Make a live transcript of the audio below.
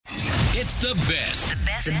It's the best.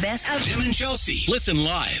 The best of Jim and Chelsea. Listen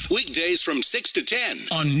live weekdays from 6 to 10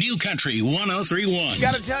 on New Country 1031.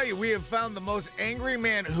 Gotta tell you, we have found the most angry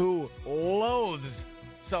man who loathes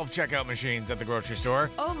self-checkout machines at the grocery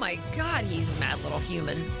store. Oh my God, he's a mad little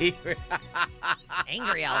human.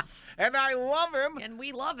 Angry elf. And I love him. And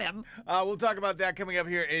we love him. We'll talk about that coming up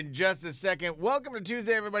here in just a second. Welcome to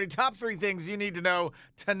Tuesday, everybody. Top 3 things you need to know.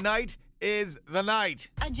 Tonight is the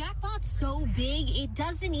night. A jackpot so big, it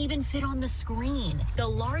doesn't even fit on the screen. The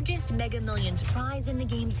largest Mega Millions prize in the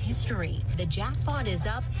game's history. The jackpot is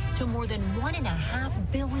up to more than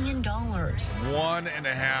 $1.5 billion.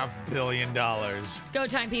 $1.5 billion. It's go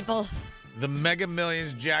time, people. The Mega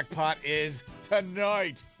Millions jackpot is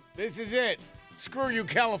tonight. This is it. Screw you,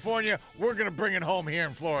 California. We're going to bring it home here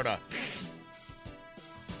in Florida.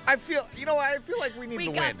 I feel like we need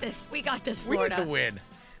to win. We got this, Florida. We need to win.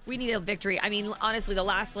 We need a victory. I mean, honestly, the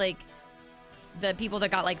last, the people that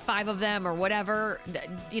got 5 of them or whatever,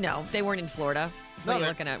 they weren't in Florida. What are you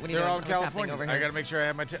looking at? What are you they're doing? all in California. Over here? I got to make sure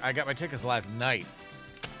I got my tickets last night.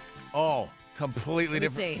 Oh, completely Let me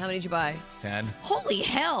different. see. How many did you buy? 10. Holy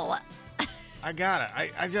hell. I got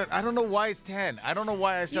it. I don't know why it's 10. I don't know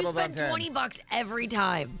why I settled on 10. You spend $20 every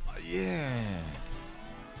time. Yeah.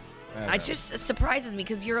 It just surprises me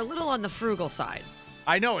because you're a little on the frugal side.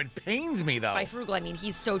 I know. It pains me, though. By frugal, I mean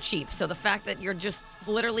he's so cheap. So the fact that you're just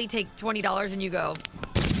literally take $20 and you go,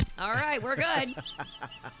 all right, we're good.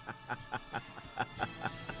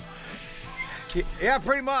 Yeah,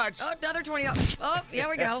 pretty much. Oh, another $20. Oh, here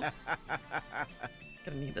we go.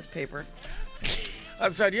 Gonna need this paper.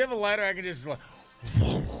 I'm sorry. Do you have a lighter? I can just.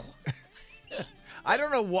 I don't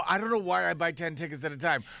know why I buy 10 tickets at a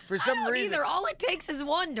time. For some reason. Either. All it takes is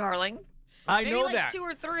one, darling. I Maybe know that. 2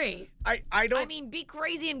 or 3. I don't. I mean, be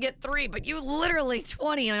crazy and get 3, but you literally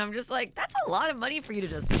 20, and I'm just like, that's a lot of money for you to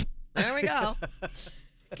just. There we go.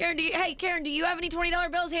 Karen, do you have any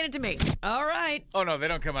 $20 bills? Hand it to me. All right. Oh no, they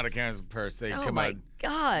don't come out of Karen's purse. They Oh come my out.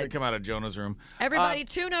 God. They come out of Jonah's room. Everybody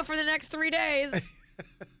tuna for the next 3 days.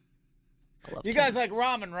 You guys like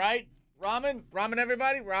ramen, right? Ramen,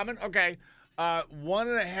 everybody? Ramen? Okay.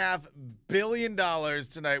 $1.5 billion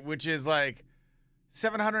tonight, which is like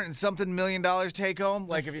 $700 and something million take home.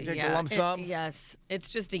 Like if you take the lump sum. Yes. It's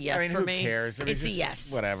just a yes I mean, for who me. cares? I mean, It's a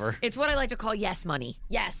yes. Whatever. It's what I like to call yes money.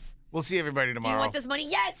 Yes. We'll see everybody Do tomorrow. you want this money?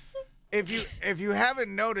 Yes. If you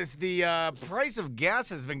haven't noticed, the price of gas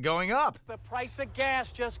has been going up. The price of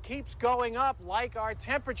gas just keeps going up like our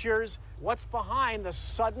temperatures. What's behind the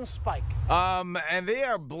sudden spike? And they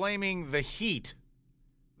are blaming the heat.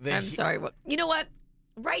 I'm sorry. You know what?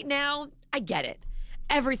 Right now, I get it.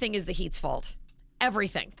 Everything is the heat's fault.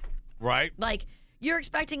 Everything. Right. Like, you're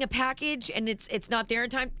expecting a package and it's not there in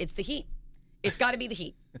time. It's the heat. It's got to be the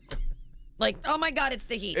heat. Like, oh my God, it's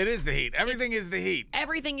the heat. It is the heat. Everything is the heat.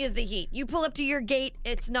 Everything is the heat. You pull up to your gate,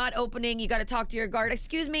 it's not opening. You got to talk to your guard.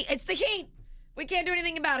 Excuse me, it's the heat. We can't do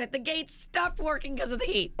anything about it. The gate stopped working because of the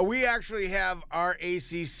heat. We actually have our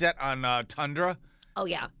AC set on Tundra. Oh,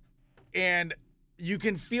 yeah. And you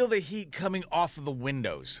can feel the heat coming off of the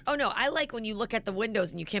windows. Oh, no. I like when you look at the windows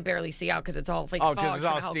and you can barely see out because it's all fog. Oh, because it's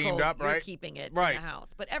all how steamed cold up, right? You're keeping it right. in the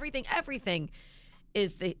house. But everything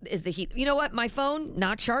is the heat. You know what? My phone,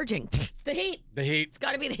 not charging. It's the heat. The heat. It's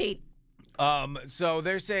got to be the heat. So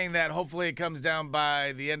they're saying that hopefully it comes down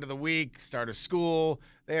by the end of the week, start of school.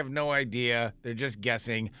 They have no idea. They're just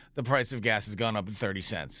guessing. The price of gas has gone up 30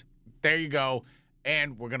 cents. There you go.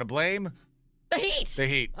 And we're going to blame the heat. The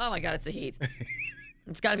heat. Oh, my God, it's the heat.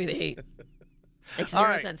 It's got to be the heat. Makes All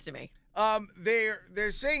zero right. sense to me.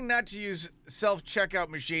 They're saying not to use self-checkout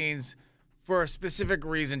machines for a specific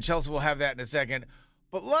reason. Chelsea will have that in a second.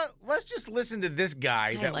 But let's just listen to this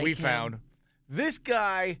guy that like we him. found. This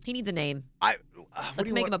guy. He needs a name. Let's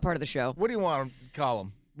make him a part of the show. What do you want to call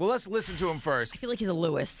him? Well, let's listen to him first. I feel like he's a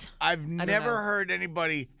Lewis. I've never heard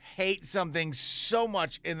anybody hate something so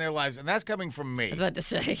much in their lives, and that's coming from me. I was about to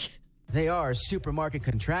say. They are supermarket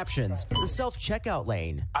contraptions. The self-checkout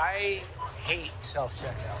lane. I hate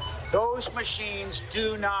self-checkout. Those machines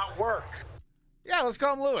do not work. Yeah, let's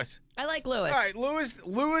call him Lewis. I like Lewis. All right, Lewis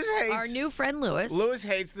hates... Our new friend Lewis. Lewis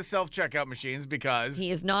hates the self-checkout machines because...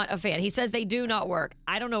 He is not a fan. He says they do not work.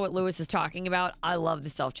 I don't know what Lewis is talking about. I love the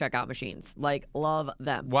self-checkout machines. Love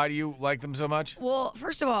them. Why do you like them so much? Well,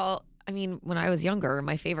 first of all, I mean, when I was younger,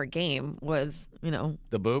 my favorite game was,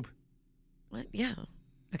 The boob? What? Yeah.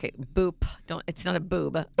 Okay, boop. It's not a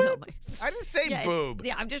boob. No, I didn't say boob.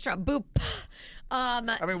 Yeah, I'm just trying. Boop. I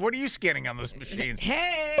mean, what are you scanning on those machines?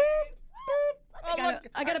 Hey.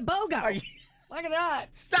 I got a BOGO. Look at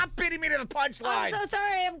that. Stop beating me to the punchline. I'm so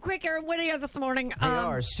sorry. I'm quicker and wittier this morning. They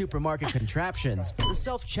are supermarket contraptions. The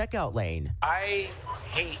self-checkout lane. I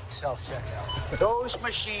hate self-checkout. Those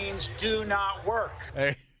machines do not work.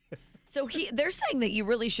 Hey. So they're saying that you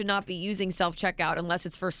really should not be using self-checkout unless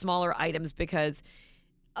it's for smaller items because,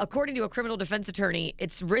 according to a criminal defense attorney,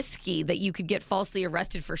 it's risky that you could get falsely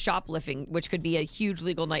arrested for shoplifting, which could be a huge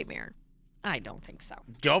legal nightmare. I don't think so.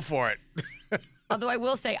 Go for it. Although I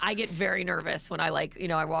will say I get very nervous when I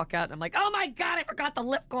I walk out and I'm like, oh my God, I forgot the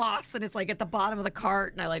lip gloss. And it's like at the bottom of the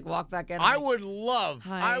cart and I like walk back in. I would love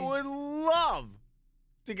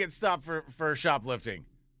to get stopped for shoplifting.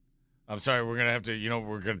 I'm sorry, we're going to have to,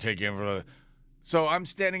 we're going to take you in for the... So I'm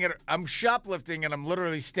shoplifting and I'm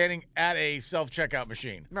literally standing at a self-checkout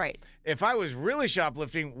machine. Right. If I was really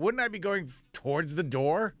shoplifting, wouldn't I be going towards the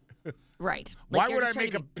door? Right. Why would I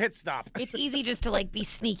make a pit stop? It's easy just to be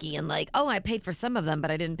sneaky and oh, I paid for some of them,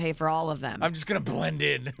 but I didn't pay for all of them. I'm just going to blend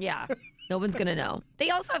in. Yeah. No one's going to know.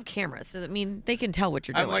 They also have cameras, so they can tell what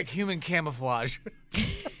you're doing. I'm like human camouflage.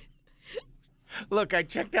 Look, I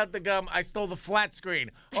checked out the gum. I stole the flat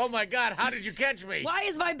screen. Oh, my God. How did you catch me? Why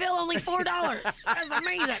is my bill only $4? That's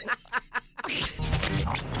amazing.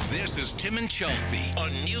 This is Tim and Chelsea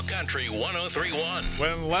on New Country 103.1.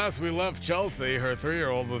 When last we left Chelsea, her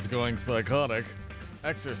 3-year-old was going psychotic,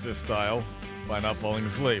 exorcist style, by not falling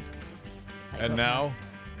asleep. And now,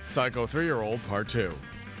 Psycho 3-year-old part 2.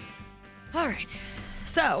 All right.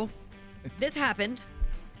 So, this happened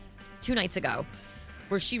 2 nights ago,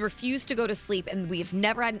 where she refused to go to sleep, and we've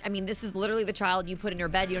never had, this is literally the child you put in her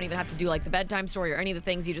bed. You don't even have to do the bedtime story or any of the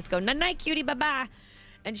things. You just go, night, cutie, bye-bye.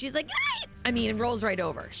 And she's like, night. And rolls right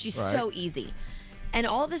over. She's so easy. And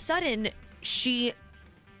all of a sudden, she,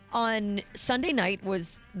 on Sunday night,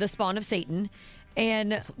 was the spawn of Satan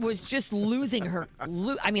and was just losing her.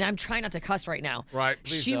 I'm trying not to cuss right now. Right,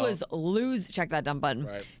 please She don't. was, check that dumb button.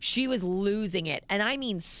 Right. She was losing it.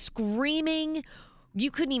 And screaming. You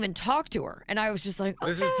couldn't even talk to her. And I was just like, okay.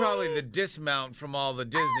 This is probably the dismount from all the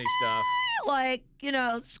Disney stuff. Screw you,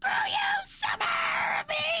 summer,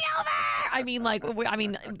 be over.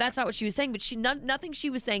 That's not what she was saying, but nothing she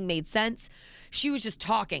was saying made sense. She was just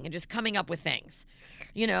talking and just coming up with things.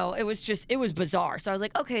 It was bizarre. So I was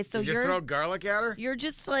like, okay, so Did you throw garlic at her? You're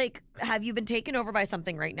just have you been taken over by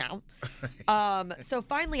something right now? So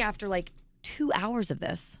finally, after 2 hours of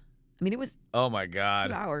this, it was oh my God,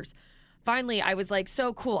 2 hours. Finally, I was like,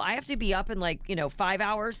 so cool. I have to be up in 5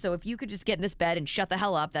 hours. So if you could just get in this bed and shut the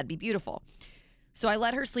hell up, that'd be beautiful. So I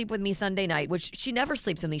let her sleep with me Sunday night, which she never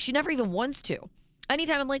sleeps with me. She never even wants to.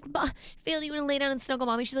 Anytime I'm like, Phil, you want to lay down and snuggle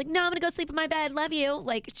mommy? She's like, no, I'm going to go sleep in my bed. Love you.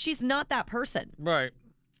 She's not that person. Right.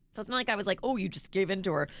 So it's not like I was like, oh, you just gave in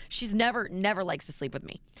to her. She's never likes to sleep with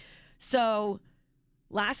me. So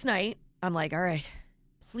last night, I'm like, all right,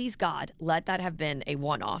 please God, let that have been a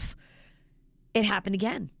one-off. It happened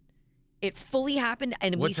again. It fully happened,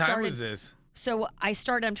 and what time was this? So I'm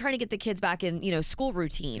trying to get the kids back in, school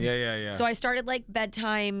routine. Yeah. So I started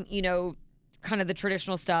bedtime, kind of the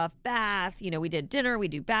traditional stuff, bath, we did dinner, we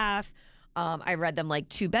do bath. I read them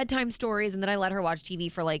 2 bedtime stories, and then I let her watch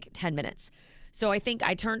TV for 10 minutes. So I think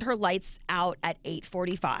I turned her lights out at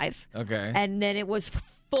 8:45. Okay. And then it was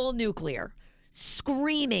full nuclear,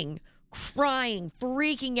 screaming, crying,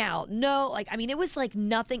 freaking out. No, it was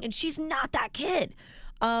nothing, and she's not that kid.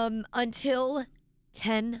 Until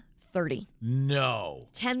 10:30. No.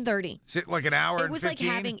 10:30. Sit an hour and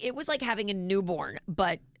 15? It was like having a newborn,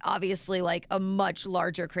 but obviously a much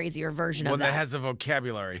larger, crazier version of that. One that has a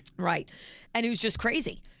vocabulary. Right. And it was just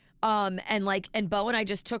crazy. And Bo and I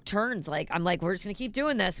just took turns. I'm like, we're just going to keep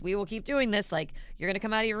doing this. We will keep doing this. You're going to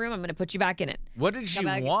come out of your room. I'm going to put you back in it. What did she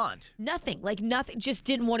want? Nothing. Nothing. Just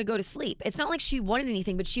didn't want to go to sleep. It's not like she wanted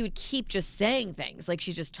anything, but she would keep just saying things.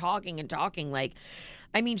 She's just talking and talking.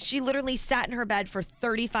 She literally sat in her bed for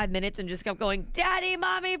 35 minutes and just kept going, Daddy,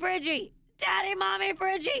 Mommy, Bridgie. Daddy, Mommy,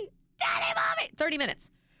 Bridgie. Daddy, Mommy. 30 minutes.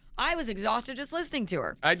 I was exhausted just listening to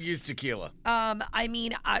her. I'd use tequila.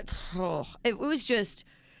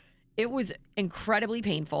 It was incredibly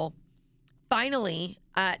painful. Finally,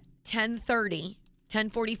 at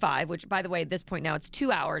 10:45, which, by the way, at this point now it's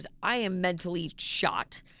 2 hours, I am mentally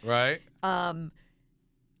shot. Right.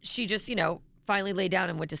 She just, finally laid down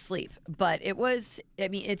and went to sleep. But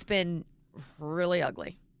it's been really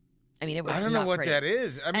ugly. It was I don't know what pretty. that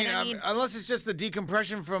is. Unless it's just the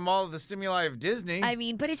decompression from all of the stimuli of Disney.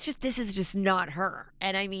 But this is just not her.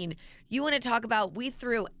 And you want to talk about, we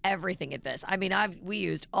threw everything at this. We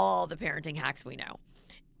used all the parenting hacks we know.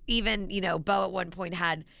 Even, Bo at one point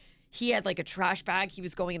had a trash bag. He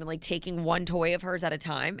was going and taking one toy of hers at a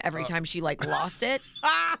time every time she lost it.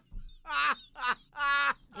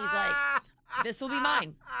 He's like, This will be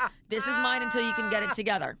mine. This is mine until you can get it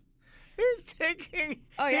together. He's taking.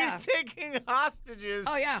 Oh, yeah. He's taking hostages.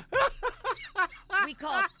 Oh yeah. We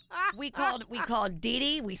called Dee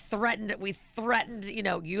Dee. We threatened. You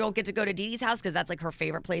know, you don't get to go to Dee Dee's house because that's like her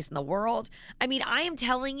favorite place in the world. I mean, I am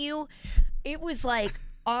telling you, it was like.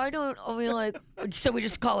 So we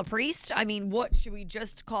just call a priest? I mean, what should we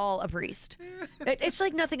just call a priest? It's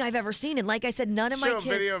like nothing I've ever seen. And like I said, none of my kids. Show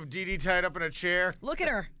a video of Dee Dee tied up in a chair. Look at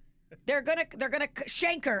her. They're gonna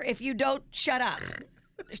shank her if you don't shut up.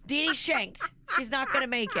 Dee Dee's shanked. She's not gonna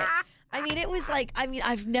make it. I mean, it was like,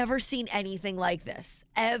 I've never seen anything like this.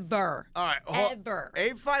 Ever. All right. Ever.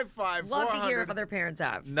 855 Love to hear if other parents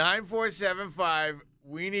have. 9475.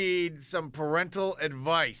 We need some parental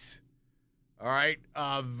advice. All right.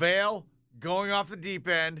 Vale going off the deep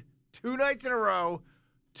end. 2 nights in a row.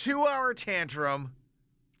 2-hour tantrum.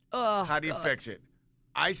 Oh, how do you fix it?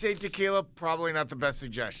 I say tequila, probably not the best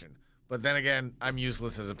suggestion. But then again, I'm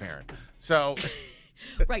useless as a parent. So...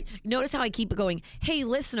 Right. Notice how I keep going, hey,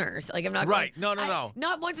 listeners. Like, I'm not right. Going, No.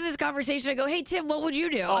 Not once in this conversation I go, hey, Tim, what would you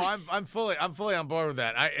do? Oh, I'm fully on board with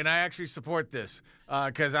that. I actually support this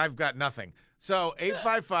because I've got nothing. So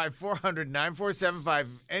 855-400-9475.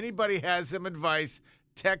 Anybody has some advice,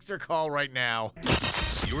 text or call right now.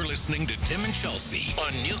 You're listening to Tim and Chelsea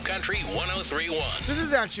on New Country 1031. This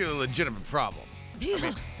is actually a legitimate problem. Yeah. I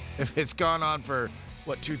mean, if it's gone on for,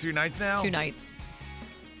 2-3 nights now? 2 nights.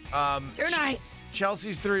 2 nights.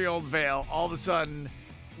 Chelsea's 3-year-old Vale, all of a sudden,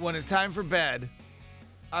 when it's time for bed,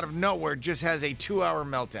 out of nowhere, just has a 2-hour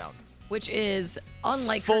meltdown. Which is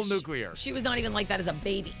unlike full her. nuclear. She was not even like that as a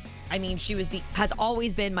baby. I mean, she has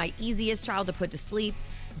always been my easiest child to put to sleep,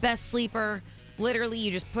 best sleeper. Literally,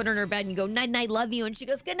 you just put her in her bed and you go, night, night, love you. And she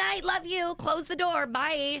goes, good night, love you. Close the door,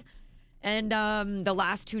 bye. And the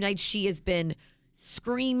last 2 nights, she has been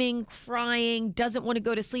screaming, crying, doesn't want to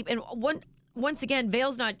go to sleep. And once again,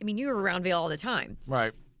 Vale's not, I mean, you were around Vale all the time.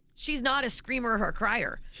 Right. She's not a screamer or a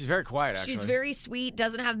crier. She's very quiet, actually. She's very sweet,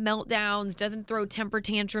 doesn't have meltdowns, doesn't throw temper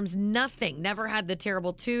tantrums, nothing. Never had the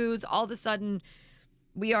terrible twos. All of a sudden,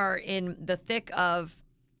 we are in the thick of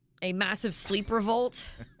a massive sleep revolt.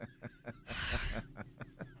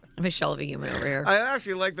 I'm a shell of a human over here. I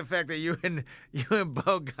actually like the fact that you and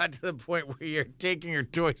Bo got to the point where you're taking your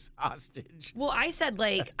toys hostage. Well, I said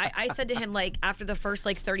I said to him after the first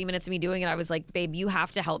 30 minutes of me doing it, I was like, babe, you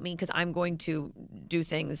have to help me because I'm going to do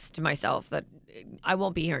things to myself that I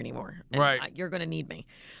won't be here anymore. And right. You're going to need me.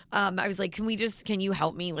 I was like, can you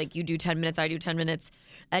help me? You do 10 minutes, I do 10 minutes.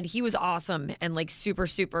 And he was awesome and super,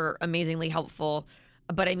 super amazingly helpful.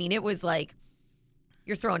 But I mean, it was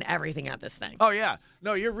you're throwing everything at this thing. Oh, yeah.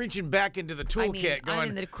 No, you're reaching back into the toolkit I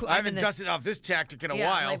haven't dusted off this tactic in a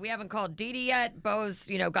while. We haven't called Dee Dee yet. Bo's,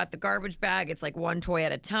 got the garbage bag. It's one toy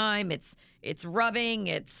at a time. It's rubbing.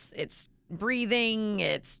 It's breathing.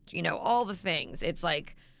 It's, all the things. It's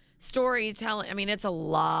storytelling. I mean, it's a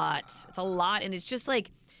lot. It's a lot. And it's just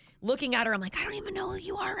looking at her, I'm I don't even know who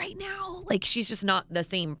you are right now. She's just not the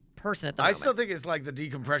same person at the moment. I still think it's the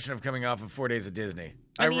decompression of coming off of 4 days of Disney.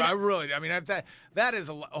 I mean, that is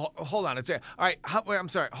a lot. Hold on. All right. I'm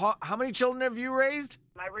sorry. How many children have you raised?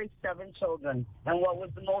 I raised 7 children. And what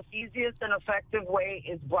was the most easiest and effective way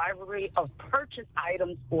is bribery of purchase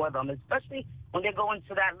items for them, especially when they go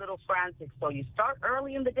into that little frantic. So you start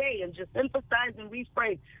early in the day and just emphasize and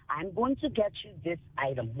rephrase, I'm going to get you this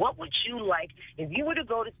item. What would you like if you were to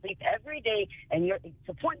go to sleep every day and it's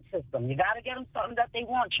a point system? You got to get them something that they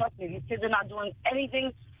want. Trust me, these kids are not doing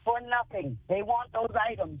anything for nothing. They want those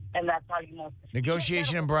items, and that's how you most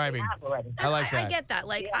negotiation and bribing. I like that. I get that.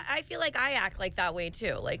 I feel like I act that way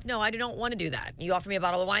too. No, I don't want to do that. You offer me a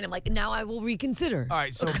bottle of wine, I'm now I will reconsider. All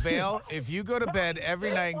right, so Vale, if you go to bed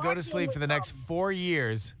every night and go to sleep for the next 4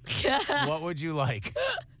 years, what would you like?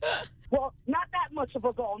 Well, not that much of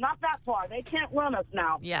a goal, not that far. They can't run us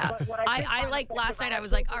now. Yeah. But what I last night I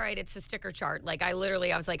was all right, it's a sticker chart. I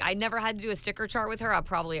was I never had to do a sticker chart with her. I'll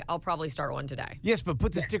probably start one today. Yes, but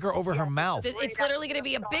put the sticker over her mouth. It's literally going to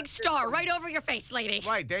be a big star right over your face, lady.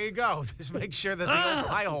 Right, there you go. Just make sure that the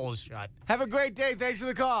eye hole is shut. Have a great day. Thanks for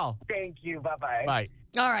the call. Thank you. Bye-bye. Bye.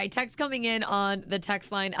 All right, text coming in on the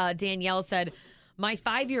text line. Danielle said, my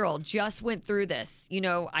 5-year-old just went through this.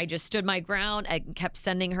 I just stood my ground and kept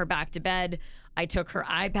sending her back to bed. I took her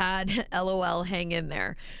iPad. LOL, hang in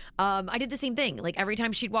there. I did the same thing. Every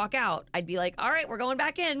time she'd walk out, I'd be like, all right, we're going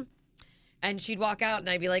back in. And she'd walk out and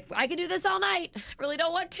I'd be like, I can do this all night. Really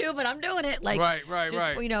don't want to, but I'm doing it. Right.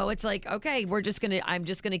 It's okay, I'm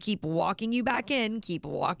just going to keep walking you back in.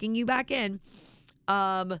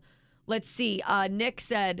 Let's see. Nick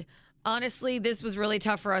said, honestly, this was really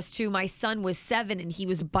tough for us too. My son was 7 and he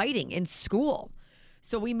was biting in school.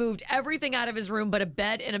 So we moved everything out of his room but a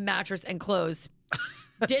bed and a mattress and clothes.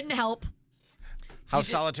 Didn't help. How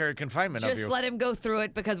solitary confinement of you. Just let him go through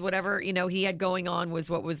it because whatever, he had going on was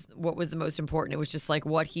what was the most important. It was just like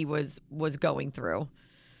what he was going through.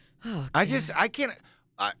 Oh, I can't,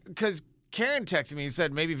 because Karen texted me and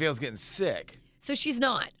said maybe Vale's getting sick. So she's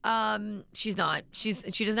not. She's not. She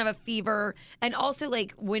doesn't have a fever. And also,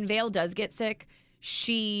 like, when Vale does get sick,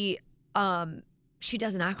 she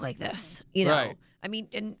doesn't act like this, Right. I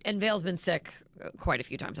mean, and Vale's been sick quite a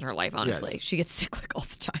few times in her life, honestly. Yes. She gets sick like all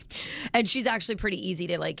the time. And she's actually pretty easy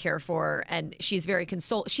to like care for, and she's very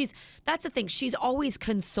that's the thing. She's always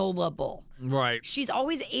consolable. Right. She's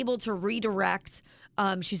always able to redirect.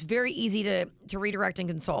 She's very easy to redirect and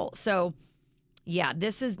console. So, yeah,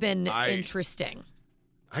 this has been interesting.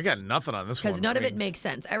 I got nothing on this one. Because none of it makes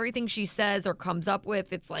sense. Everything she says or comes up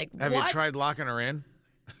with, it's like, Have you tried locking her in?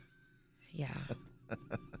 Yeah.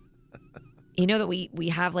 You know that we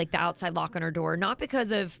have like the outside lock on her door, not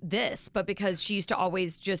because of this, but because she used to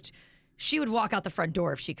always she would walk out the front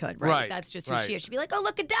door if she could, right? That's just who she is. She'd be like, oh,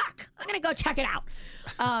 look, a duck. I'm going to go check it out.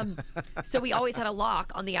 So we always had a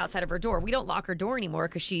lock on the outside of her door. We don't lock her door anymore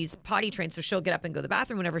because she's potty trained, so she'll get up and go to the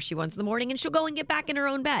bathroom whenever she wants in the morning, and she'll go and get back in her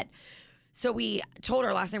own bed. So we told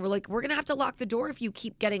her last night, we're like, we're going to have to lock the door if you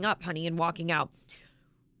keep getting up, honey, and walking out.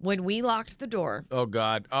 When we locked the door. Oh,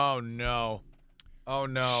 God. Oh, no. Oh,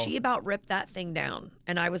 no. She about ripped that thing down.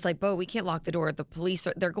 And I was like, Bo, we can't lock the door. The police,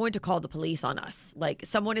 they're going to call the police on us. Like,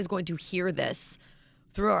 someone is going to hear this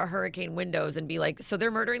through our hurricane windows and be like, so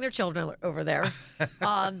they're murdering their children over there.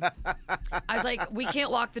 I was like, we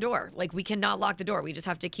can't lock the door. Like, we cannot lock the door. We just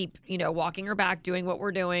have to keep, walking her back, doing what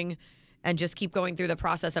we're doing, and just keep going through the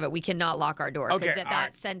process of it. We cannot lock our door. Because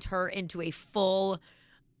that sent her into a full...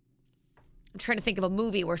 I'm trying to think of a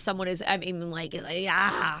movie where someone is,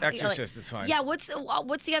 Exorcist is fine. Yeah, what's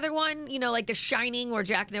the other one? Like The Shining, where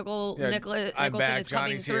Jack Nicholson is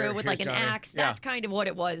coming through with like an axe. Yeah. That's kind of what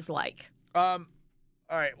it was like. All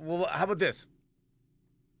right. Well, how about this?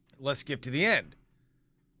 Let's skip to the end.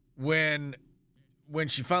 When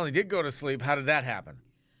she finally did go to sleep, how did that happen?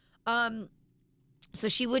 So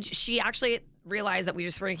she actually realized that we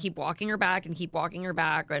just were going to keep walking her back, and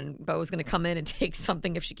Bo was going to come in and take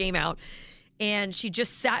something if she came out. And she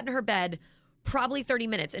just sat in her bed probably 30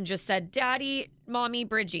 minutes and just said, Daddy, Mommy,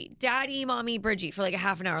 Bridgie. Daddy, Mommy, Bridgie, for like a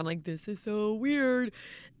half an hour. I'm like, this is so weird.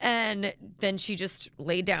 And then she just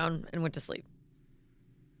laid down and went to sleep.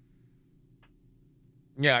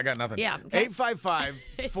 Yeah, I got nothing. Yeah. Okay.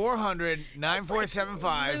 855-400-9475.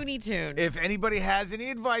 Like Looney Tunes. If anybody has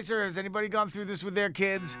any advice or has anybody gone through this with their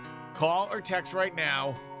kids, call or text right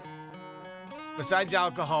now. Besides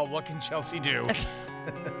alcohol, what can Chelsea do?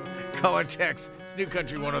 Call or text. It's New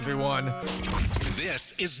Country 1031.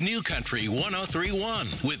 This is New Country 1031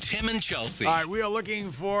 with Tim and Chelsea. All right, we are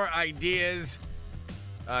looking for ideas.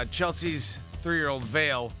 Chelsea's 3-year-old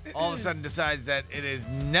Vale all of a sudden decides that it is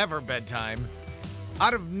never bedtime.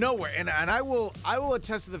 Out of nowhere. And I will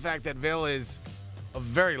attest to the fact that Vale is a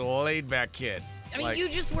very laid-back kid. I mean, you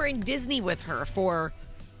just were in Disney with her for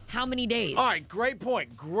how many days? All right, great point.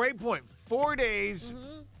 4 days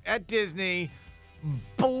at Disney,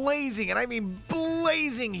 blazing, and I mean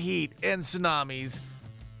blazing heat and tsunamis,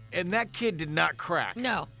 and that kid did not crack.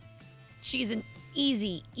 No. She's an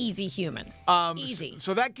easy human. Easy.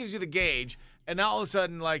 So that gives you the gauge, and now all of a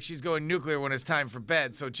sudden, like, she's going nuclear when it's time for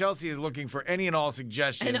bed. So Chelsea is looking for any and all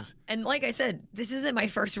suggestions. And like I said, this isn't my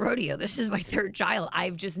first rodeo. This is my third child.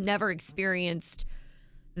 I've just never experienced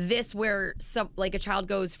this where a child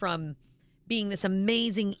goes from being this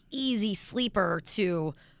amazing, easy sleeper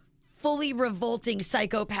to fully revolting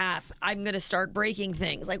psychopath. I'm going to start breaking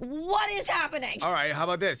things. Like, what is happening? All right, how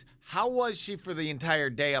about this? How was she for the entire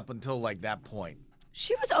day up until, like, that point?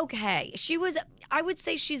 She was okay. I would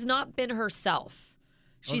say she's not been herself.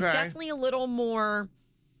 She's definitely a little more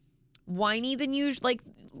whiny than usual, like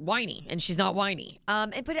whiny, and she's not whiny.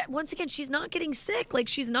 But once again, she's not getting sick. Like,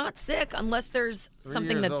 she's not sick unless there's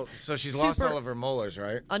something that's old. So she's lost all of her molars,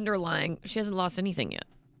 right? Underlying. She hasn't lost anything yet.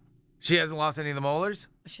 She hasn't lost any of the molars?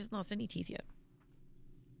 She hasn't lost any teeth yet.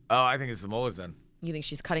 Oh, I think it's the molars then. You think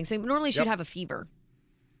she's cutting something? Normally she'd have a fever.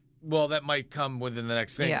 Well, that might come within the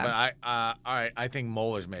next thing. Yeah. But all right, I think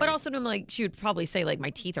molars maybe. But also, she would probably say, like,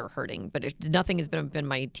 my teeth are hurting. But nothing has been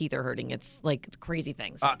my teeth are hurting. It's, like, crazy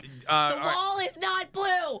things. The wall is not blue.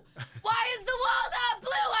 Why is the wall not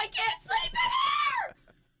blue? I can't sleep in here.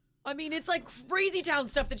 I mean, it's like crazy town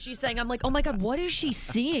stuff that she's saying. I'm like, oh, my God, what is she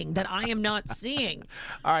seeing that I am not seeing?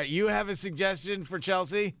 All right, you have a suggestion for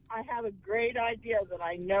Chelsea? I have a great idea that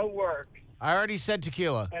I know works. I already said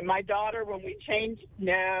tequila. And my daughter, when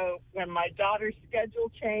my daughter's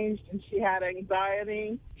schedule changed and she had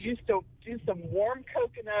anxiety, used to do some warm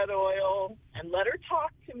coconut oil and let her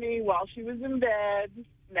talk to me while she was in bed.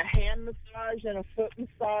 And a hand massage and a foot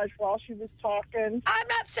massage while she was talking. I'm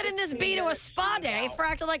not sending this bee to a spa day for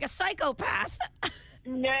acting like a psychopath.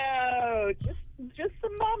 No, just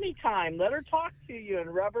some mommy time. Let her talk to you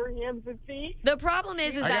and rub her hands and feet. The problem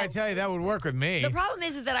is I that gotta tell you, that would work with me. the problem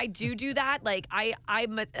is that I do that. Like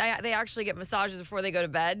they actually get massages before they go to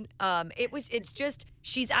bed. It's just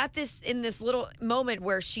she's at in this little moment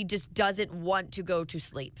where she just doesn't want to go to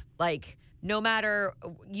sleep. Like no matter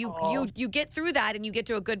you get through that and you get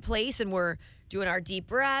to a good place and we're doing our deep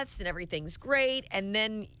breaths and everything's great. And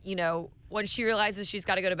then, when she realizes she's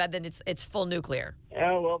got to go to bed, then it's full nuclear.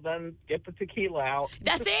 Oh, well, then get the tequila out.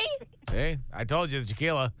 That's it? Hey, I told you the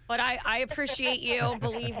tequila. But I appreciate you.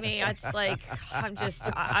 Believe me. It's like, I'm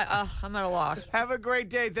at a loss. Have a great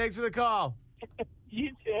day. Thanks for the call.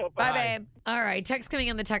 You too. Bye, babe. All right, text coming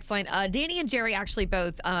on the text line. Danny and Jerry actually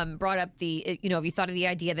both brought up have you thought of the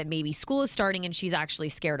idea that maybe school is starting and she's actually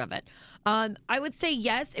scared of it? I would say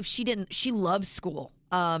yes if she didn't. She loves school.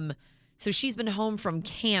 So she's been home from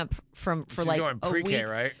camp for She's like going a pre-K, week.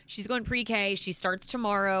 right? She's going pre-K. She starts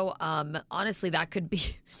tomorrow. Honestly, that could be.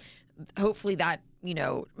 Hopefully that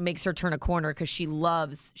makes her turn a corner because she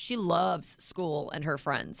loves school and her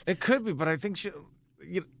friends. It could be, but I think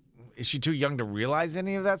is she too young to realize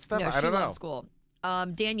any of that stuff? No, I don't know. she loves school.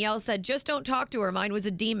 Danielle said, just don't talk to her. Mine was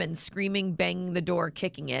a demon, screaming, banging the door,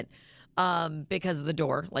 kicking it because of the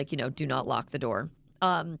door. Like, do not lock the door.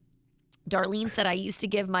 Darlene said, I used to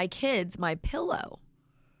give my kids my pillow.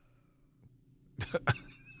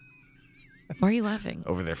 Why are you laughing?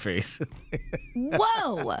 Over their face.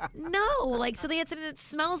 Whoa. No. So they had something that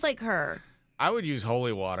smells like her. I would use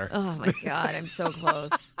holy water. Oh, my God. I'm so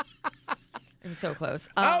close. I'm so close.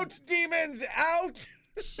 Out, demons, out!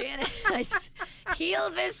 Shannon,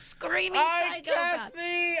 heal this screaming I psychopath. cast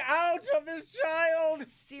thee out of this child.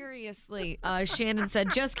 Seriously. Shannon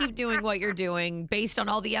said, just keep doing what you're doing. Based on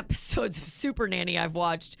all the episodes of Super Nanny I've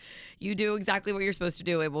watched, you do exactly what you're supposed to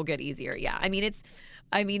do. It will get easier. Yeah.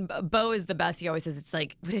 Bo is the best. He always says, it's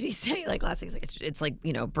like, what did he say? Like last thing, it's like,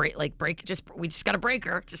 we just got to break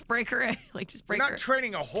her. Just break her. Just break her. We're not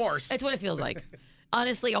training a horse. That's what it feels like.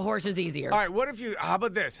 Honestly, a horse is easier. All right, how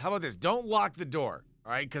about this? Don't lock the door,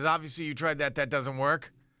 all right? Because obviously you tried that doesn't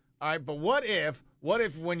work. All right, but what if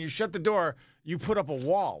when you shut the door, you put up a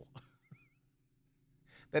wall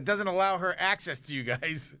that doesn't allow her access to you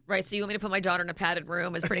guys? Right, so you want me to put my daughter in a padded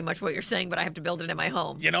room is pretty much what you're saying, but I have to build it in my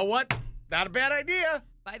home. You know what? Not a bad idea.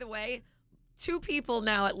 By the way, 2 people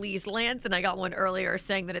now at least, Lance and I got one earlier,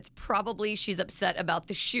 saying that it's probably she's upset about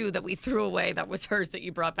the shoe that we threw away that was hers that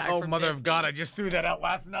you brought back from mother Disney. of God, I just threw that out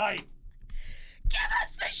last night. Give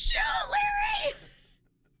us the shoe, Larry!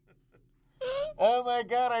 Oh, my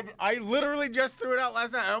God. I literally just threw it out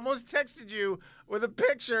last night. I almost texted you with a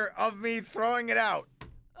picture of me throwing it out.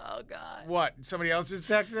 Oh, God. What? Somebody else just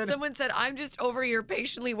texted? Someone said, I'm just over here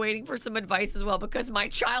patiently waiting for some advice as well because my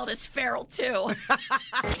child is feral, too.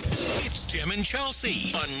 It's Tim and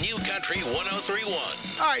Chelsea on New Country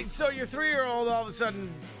 103.1. All right, so your 3-year-old all of a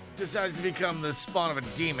sudden decides to become the spawn of a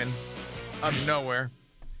demon out of nowhere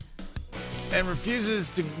and refuses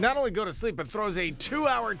to not only go to sleep, but throws a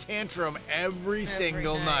 2-hour tantrum every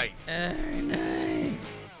single night. Every night.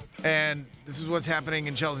 And this is what's happening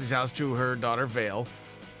in Chelsea's house to her daughter, Vale.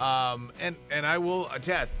 And I will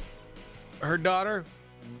attest, her daughter,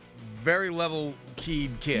 very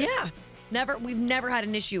level-keyed kid. Yeah. We've never had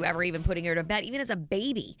an issue ever even putting her to bed, even as a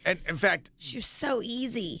baby. And in fact, she was so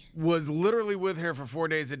easy. Was literally with her for 4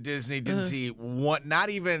 days at Disney. Didn't see what, not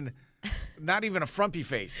even a frumpy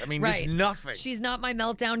face. I mean, right. Just nothing. She's not my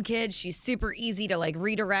meltdown kid. She's super easy to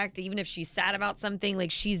redirect, even if she's sad about something.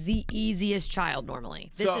 She's the easiest child normally.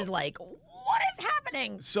 This is what is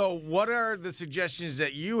happening? So what are the suggestions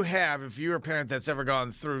that you have if you're a parent that's ever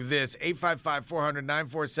gone through this?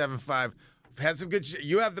 855-400-9475. We've had some good.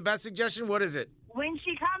 You have the best suggestion? What is it? When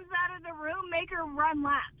she comes out of the room, make her run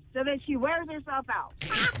laps so that she wears herself out.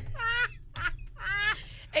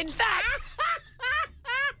 In fact,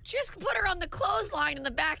 just put her on the clothesline in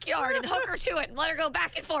the backyard and hook her to it and let her go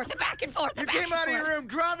back and forth and back and forth and back and forth. You came out of your room,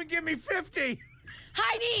 drop and give me 50.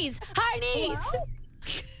 High knees, high knees.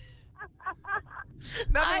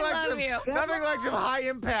 Nothing like some high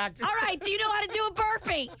impact. All right, do you know how to do a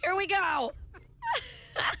burpee? Here we go.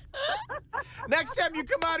 Next time you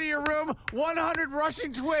come out of your room, 100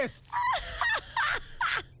 Russian twists.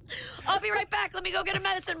 I'll be right back. Let me go get a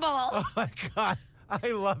medicine ball. Oh, my God.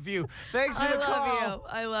 I love you. Thanks for the call.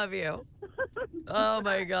 I love you. Oh,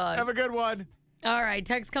 my God. Have a good one. All right,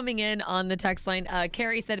 text coming in on the text line.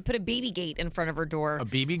 Carrie said put a baby gate in front of her door. A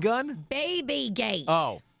BB gun? Baby gate.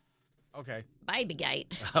 Oh. Okay. Baby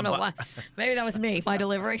gate. I don't know why. Maybe that was me, my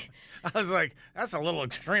delivery. I was like, that's a little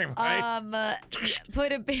extreme, right?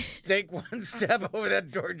 Put a... Take one step over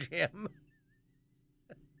that door jam.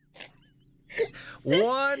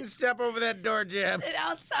 One step over that door jam. Sit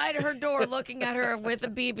outside her door looking at her with a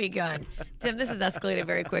BB gun. Tim, this has escalated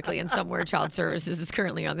very quickly, and somewhere Child Services is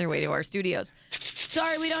currently on their way to our studios.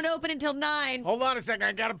 Sorry, we don't open until 9. Hold on a second.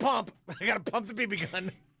 I got to pump. I got to pump the BB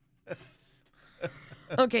gun.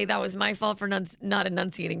 Okay, that was my fault for not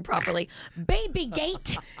enunciating properly. Baby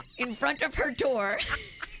gate in front of her door.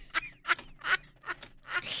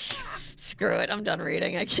 Screw it. I'm done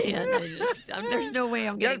reading. I can't. There's no way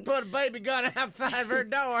I'm getting... Just put a baby gun outside her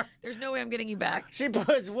door. There's no way I'm getting you back. She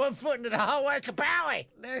puts one foot into the hallway. Kapowie!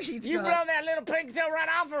 There she's You gone. blow that little pink tail right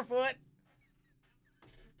off her foot.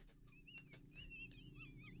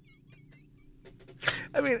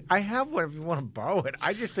 I mean, I have one if you want to borrow it.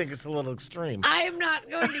 I just think it's a little extreme. I am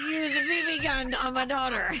not going to use a BB gun on my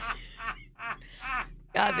daughter.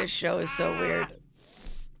 God, this show is so weird.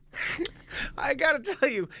 I got to tell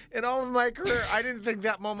you, in all of my career, I didn't think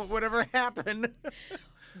that moment would ever happen.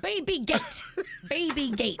 Baby gate.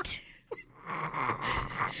 Baby gate.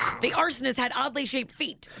 The arsonist had oddly shaped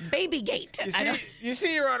feet. Baby gate. You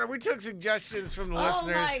see, Your Honor, we took suggestions from the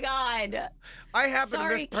listeners. Oh, my God. I happen to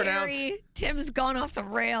Sorry, mispronounce. Carrie. Tim's gone off the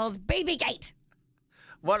rails. Baby gate.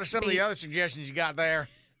 What are some of the other suggestions you got there?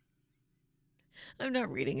 I'm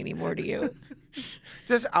not reading anymore to you.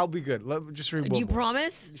 I'll be good. Just read one You more.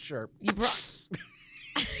 promise? Sure. You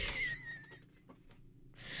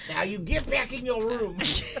Now you get back in your room.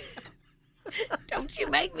 Don't you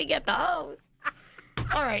make me get the hose.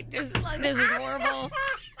 All right, this is horrible.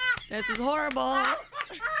 This is horrible.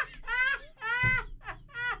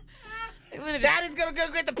 Daddy's gonna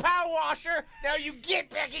go get the power washer. Now you get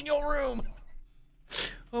back in your room.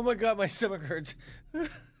 Oh my God, my stomach hurts.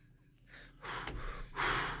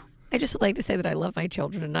 I just would like to say that I love my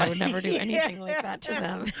children and I would never do anything like that to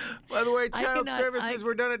them. By the way, Child Services,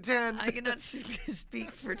 we're done at 10. I cannot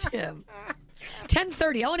speak for Tim.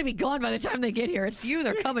 10:30. I want to be gone by the time they get here. It's you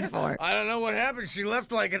they're coming for. I don't know what happened. She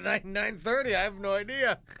left like at 9:30. I have no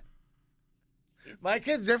idea. My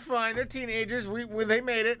kids, they're fine. They're teenagers. They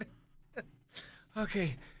made it.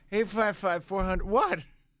 Okay, 855-400. What?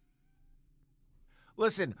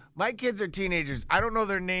 Listen, my kids are teenagers. I don't know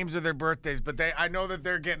their names or their birthdays, but I know that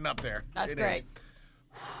they're getting up there. That's great.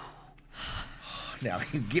 Now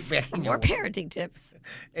you get back in More parenting tips.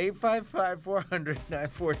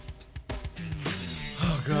 855-400-94.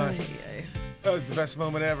 Oh God, that was the best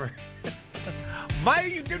moment ever. Maya,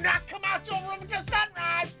 you do not come out your room until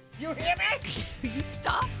sunrise. You hear me? You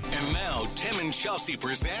stop. And now, Tim and Chelsea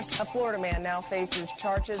present... A Florida man now faces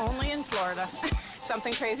charges only in Florida.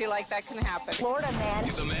 Something crazy like that can happen. Florida man.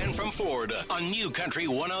 He's a man from Florida on New Country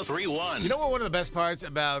 103.1. You know what one of the best parts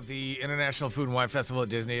about the International Food and Wine Festival at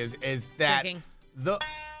Disney is that Drinking. the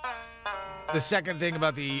second thing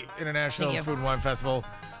about the International Food and Wine Festival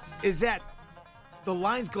is that the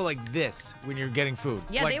lines go like this when you're getting food.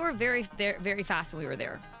 Yeah, like, they were very fast when we were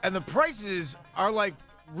there. And the prices are like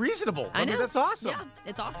reasonable. I mean, that's awesome. Yeah,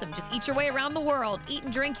 it's awesome. Just eat your way around the world. Eat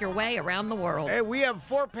and drink your way around the world. Hey, we have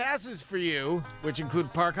 4 passes for you, which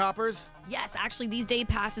include park hoppers. Yes, actually, these day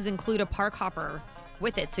passes include a park hopper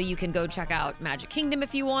with it, so you can go check out Magic Kingdom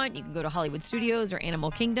if you want. You can go to Hollywood Studios or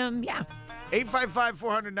Animal Kingdom. Yeah.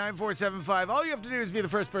 855-400-9475. All you have to do is be the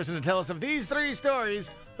first person to tell us of these 3 stories.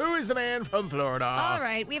 Who is the man from Florida? All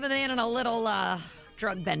right, we have a man on a little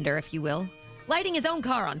drug bender, if you will, lighting his own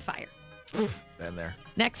car on fire. Been there.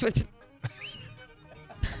 Next with...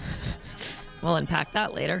 We'll unpack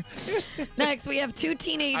that later. Next, we have 2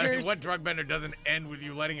 teenagers. I mean, what drug bender doesn't end with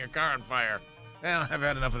you lighting your car on fire? Well, I've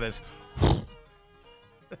had enough of this. I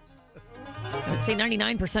would say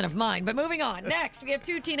 99% of mine, but moving on. Next, we have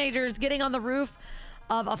 2 teenagers getting on the roof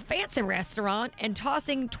of a fancy restaurant and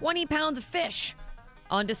tossing 20 pounds of fish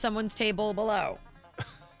onto someone's table below. Did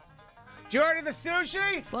you order the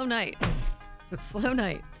sushi? Slow night. Slow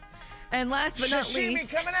night. And last but not Sashimi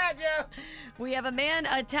least, coming at you. we have a man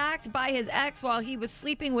attacked by his ex while he was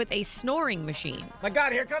sleeping with a snoring machine. My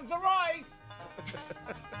God, here comes the rice.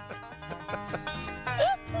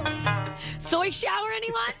 Soy shower,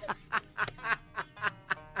 anyone?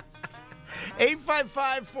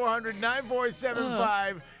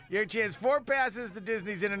 855-400-9475. Your chance, 4 passes to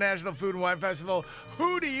Disney's International Food and Wine Festival.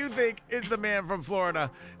 Who do you think is the man from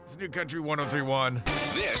Florida? It's New Country 103.1.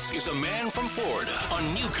 This is a man from Florida on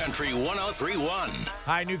New Country 103.1.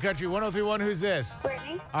 Hi, New Country 103.1. Who's this?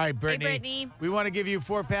 Brittany. All right, Brittany. Hey, Brittany. We want to give you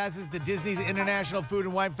 4 passes to Disney's International Food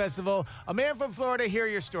and Wine Festival. A man from Florida, hear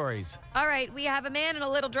your stories. All right, we have a man and a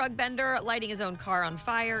little drug bender lighting his own car on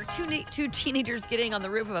fire. Two teenagers getting on the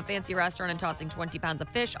roof of a fancy restaurant and tossing 20 pounds of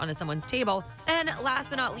fish onto someone's table. And last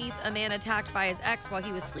but not least, a man attacked by his ex while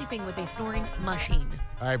he was sleeping with a snoring machine.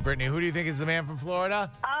 All right, Brittany, who do you think is the man from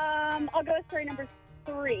Florida? I'll go with story number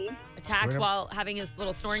 3. Attacked while having his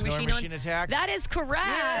little snoring machine on. Attack. That is correct.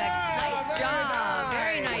 Nice job.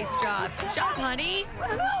 Very nice job. Good job, honey.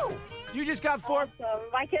 Woohoo! You just got 4. So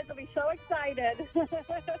my kids will be so excited.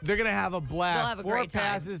 They're going to have a blast. They'll have a 4 great time.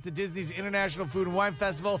 passes to Disney's International Food and Wine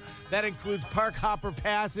Festival. That includes park hopper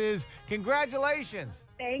passes. Congratulations.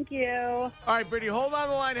 Thank you. All right, Brittany, hold on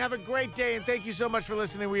the line. Have a great day, and thank you so much for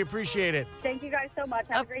listening. We appreciate it. Thank you guys so much.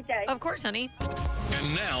 Have a great day. Of course, honey.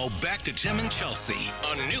 And now back to Tim and Chelsea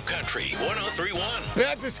on New Country 103.1.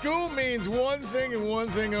 Back to school means one thing and one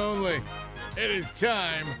thing only. It is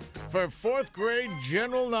time for 4th grade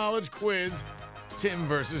general knowledge quiz, Tim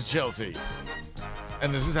versus Chelsea.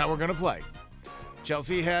 And this is how we're going to play.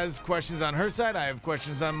 Chelsea has questions on her side. I have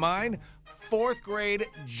questions on mine. 4th grade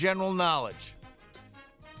general knowledge.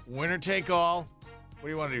 Winner take all. What do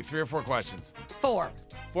you want to do? 3 or 4 questions? 4.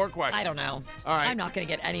 4 questions. I don't know. All right. I'm not going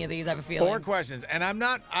to get any of these, I have a feeling. 4 questions. And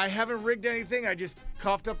I haven't rigged anything. I just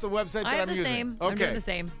coughed up the website that I'm using. Same. Okay. I'm doing the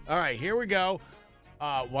same. All right, here we go.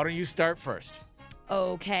 Why don't you start first?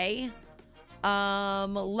 Okay.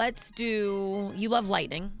 Let's do, you love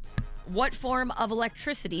lightning. What form of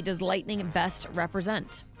electricity does lightning best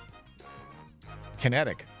represent?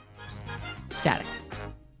 Kinetic. Static.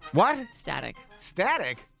 What? Static.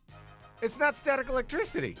 Static? It's not static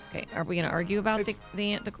electricity. Okay, are we going to argue about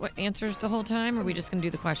the answers the whole time, or are we just going to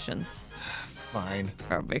do the questions? Fine.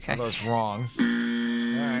 Oh, okay. Although it's wrong. All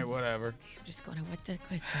right, whatever. I'm just going to what the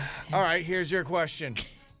quiz says, Tim. All right, here's your question.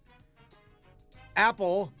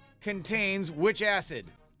 Apple contains which acid?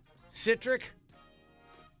 Citric,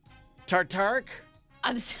 tartaric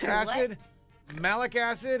I'm sorry, acid, malic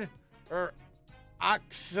acid, or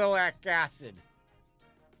oxalic acid?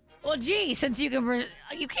 Well, gee, since you can't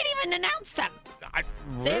even announce them.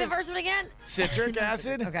 Say the first one again. Citric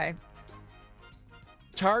acid. Okay.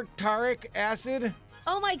 Tartaric acid.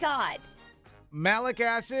 Oh my God. Malic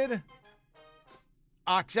acid.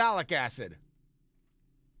 Oxalic acid.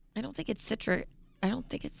 I don't think it's citric. I don't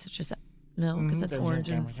think it's citrus. No, because that's orange.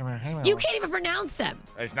 You can't even pronounce them.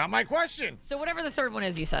 That's not my question. So whatever the third one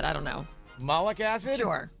is you said, I don't know. Malic acid?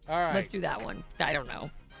 Sure. All right. Let's do that one. I don't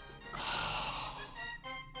know.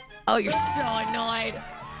 Oh, you're so annoyed.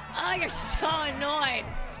 Oh, you're so annoyed.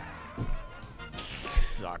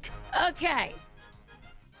 Suck. Okay.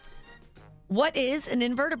 What is an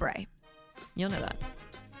invertebrate? You'll know that.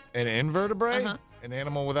 An invertebrate? Uh-huh. An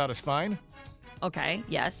animal without a spine? Okay,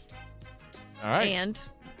 yes. All right. And,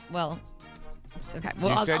 well, it's okay.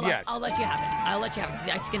 Well, You I'll said yes. I'll let you have it. I'll let you have it. 'Cause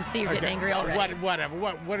I can see you're getting angry already. Whatever.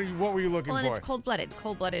 What were you looking Well, for? and it's cold-blooded.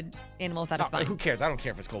 Cold-blooded animal without a spine. Who cares? I don't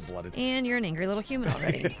care if it's cold-blooded. And you're an angry little human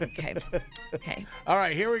already. Okay. Okay. All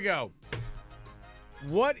right, here we go.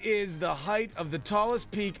 What is the height of the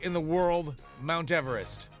tallest peak in the world, Mount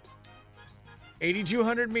Everest?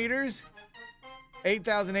 8,200 meters,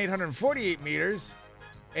 8,848 meters,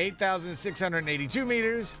 8,682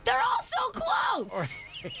 meters. They're all so close.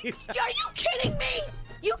 Are you kidding me?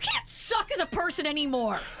 You can't suck as a person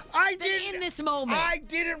anymore. I didn't in this moment. I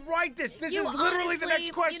didn't write this. This You is literally the honestly,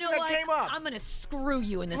 next question you know that what? came up. I'm gonna screw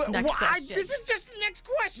you in this Well, next well, question. this is just the next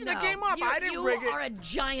question that No, came up. I didn't rig it. You are a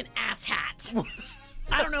giant asshat.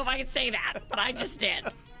 I don't know if I can say that, but I just did.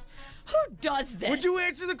 Who does this? Would you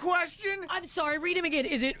answer the question? I'm sorry, read him again.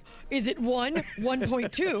 Is it 1,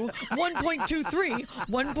 1.2, 1.23,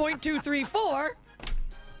 1.234?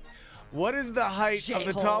 What is the height of the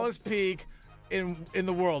J-hole. tallest peak in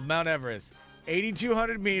the world, Mount Everest?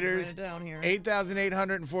 8,200 meters, Write it down here.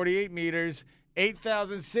 8,848 meters,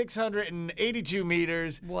 8,682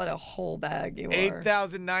 meters, What a whole bag you are.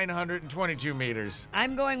 8,922 meters.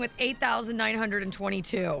 I'm going with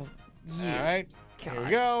 8,922. All right, here we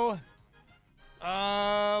God. go.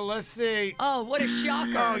 Let's see. Oh, what a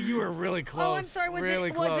shocker. Oh, you were really close. Oh, I'm sorry. Was really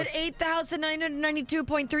it close.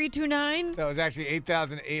 8,992.329? No, it was actually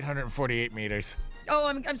 8,848 meters. Oh,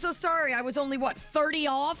 I'm so sorry. I was only, 30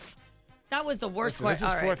 off? That was the worst Listen, question.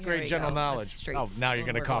 this is fourth grade general knowledge. Now you're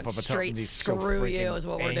going to cough up a ton. Straight screw you is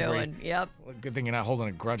what we're doing. Yep. Well, good thing you're not holding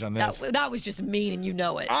a grudge on this. That was just mean, and you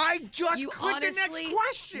know it. I just you clicked the next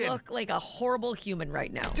question. Look like a horrible human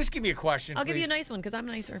right now. Just give me a question, I'll please. give you a nice one because I'm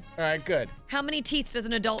nicer. All right, good. How many teeth does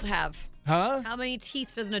an adult have? Huh? How many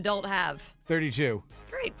teeth does an adult have? 32.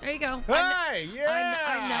 Great. There you go. Hey, yeah.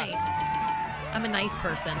 I'm nice. I'm a nice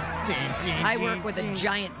person. I work with a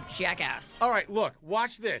giant jackass. All right, look,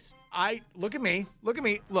 watch this. Look at me.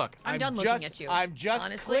 Look. I'm done looking at you. I'm just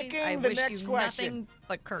Honestly, clicking I the wish next you question. Nothing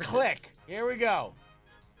but curses. Click. Here we go.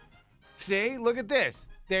 See? Look at this.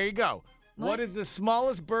 There you go. What is the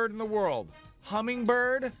smallest bird in the world?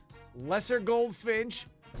 Hummingbird, lesser goldfinch,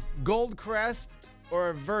 goldcrest,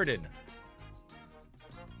 or a verdin?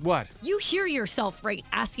 What? You hear yourself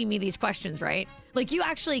asking me these questions, right? Like you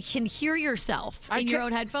actually can hear yourself in your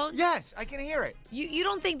own headphones? Yes, I can hear it. You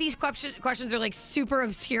don't think these questions are like super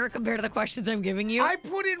obscure compared to the questions I'm giving you? I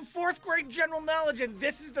put in fourth grade general knowledge, and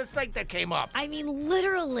this is the site that came up. I mean,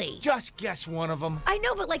 literally. Just guess one of them. I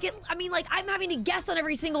know, but I'm having to guess on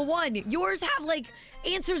every single one. Yours have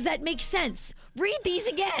answers that make sense. Read these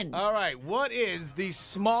again. All right, what is the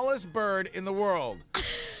smallest bird in the world?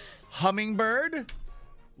 Hummingbird,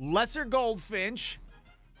 lesser goldfinch,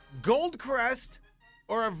 goldcrest,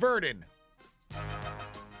 or a verdin?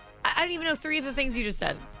 I don't even know three of the things you just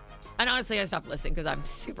said. And honestly, I stopped listening because I'm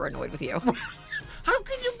super annoyed with you. How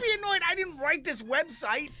can you be annoyed? I didn't write this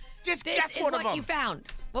website. Just guess one of them. This is what you found.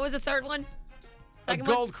 What was the third one? Second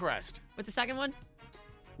one? Goldcrest. What's the second one?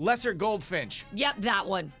 Lesser goldfinch. Yep, that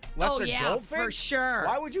one. Lesser yeah, goldfinch? for sure.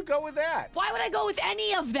 Why would you go with that? Why would I go with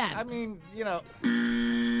any of them? I mean,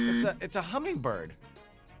 it's a hummingbird.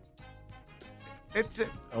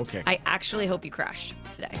 Okay. I actually hope you crashed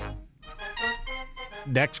today.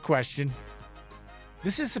 Next question.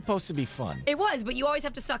 This is supposed to be fun. It was, but you always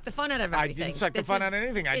have to suck the fun out of everything. I didn't suck the fun out of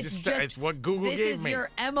anything. It's what Google gave me. This is your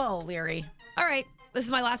MO, Leary. All right, this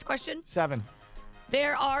is my last question. 7.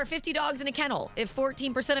 There are 50 dogs in a kennel. If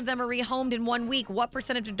 14% of them are rehomed in 1 week, what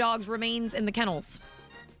percentage of dogs remains in the kennels?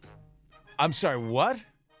 I'm sorry, what? No,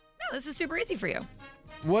 this is super easy for you.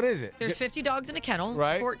 What is it? There's 50 dogs in a kennel.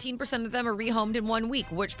 Right. 14% of them are rehomed in 1 week.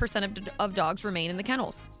 Which percent of dogs remain in the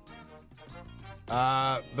kennels?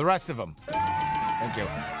 The rest of them. Thank you.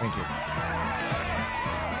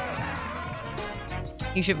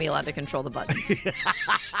 You shouldn't be allowed to control the buttons.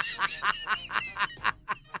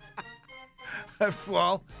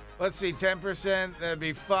 Well, let's see. 10%, that'd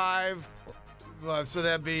be 5. So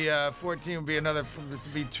that'd be 14 would be another, to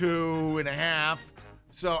be 2.5.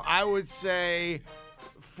 So I would say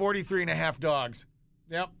 43.5 dogs.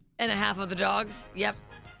 Yep. And a half of the dogs? Yep.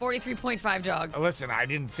 43.5 dogs. Listen, I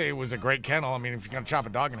didn't say it was a great kennel. I mean, if you're going to chop a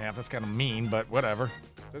dog in half, that's kind of mean, but whatever.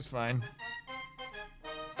 That's fine.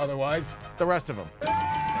 Otherwise, the rest of them. There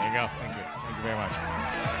you go. Thank you. Thank you very much.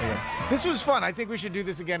 This was fun. I think we should do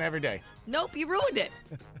this again every day. Nope, you ruined it.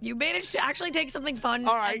 You managed to actually take something fun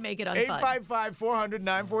and make it unfun.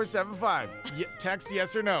 855-400-9475. Text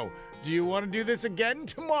yes or no. Do you want to do this again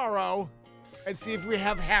tomorrow and see if we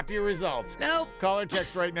have happier results? No. Call or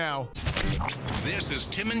text right now. This is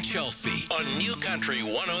Tim and Chelsea on New Country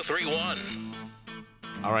 103.1.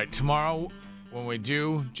 All right, tomorrow when we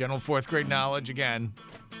do general fourth grade knowledge again,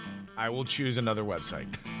 I will choose another website.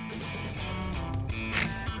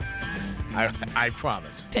 I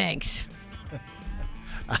promise. Thanks.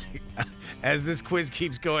 As this quiz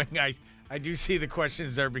keeps going, I do see the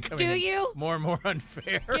questions are becoming more and more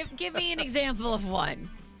unfair. Give me an example of one.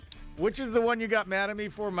 Which is the one you got mad at me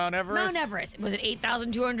for, Mount Everest? Mount Everest. Was it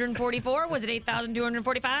 8,244? Was it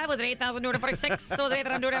 8,245? Was it 8,246? So was it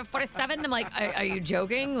 8,247? I'm like, are you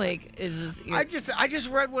joking? Like, is this... I just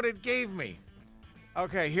read what it gave me.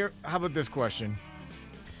 Okay, here. How about this question?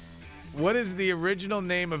 What is the original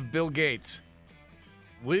name of Bill Gates?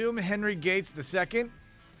 William Henry Gates II,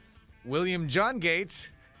 William John Gates,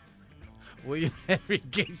 William Henry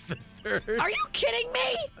Gates III. Are you kidding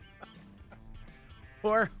me?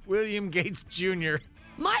 Or William Gates Jr.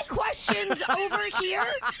 My questions over here,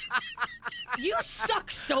 you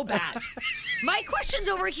suck so bad. My questions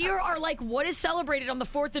over here are like, what is celebrated on the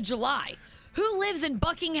 4th of July? Who lives in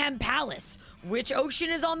Buckingham Palace? Which ocean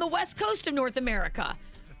is on the west coast of North America?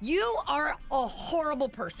 You are a horrible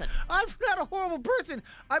person. I'm not a horrible person.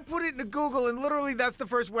 I put it into Google, and literally that's the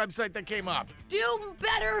first website that came up. Do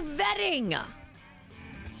better vetting.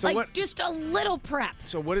 So just a little prep.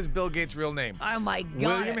 So what is Bill Gates' real name? Oh, my God.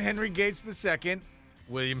 William Henry Gates II,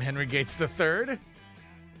 William Henry Gates III,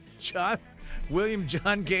 William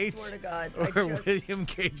John Gates, I swear to God, or William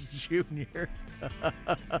Gates Jr.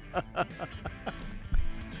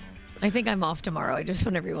 I think I'm off tomorrow. I just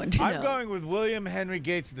want everyone to know. I'm going with William Henry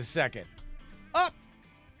Gates II. Up.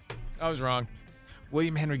 I was wrong.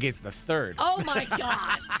 William Henry Gates III. Oh, my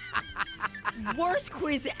God. Worst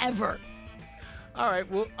quiz ever. All right.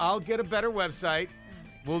 Well, I'll get a better website.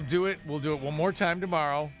 We'll do it one more time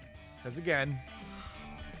tomorrow. Because again.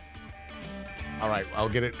 All right. I'll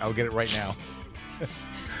get it right now. Yeah,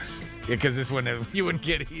 because this one you wouldn't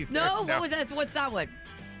get either. No, what was that? What's that one?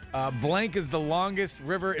 Blank is the longest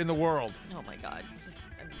river in the world. Oh, my God.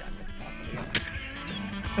 I'm done with talking.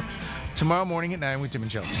 Tomorrow morning at 9 with Tim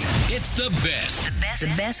and Chelsea. It's the best.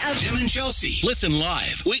 The best of Tim and Chelsea. Listen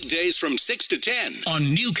live weekdays from 6 to 10 on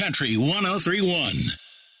New Country 103.1.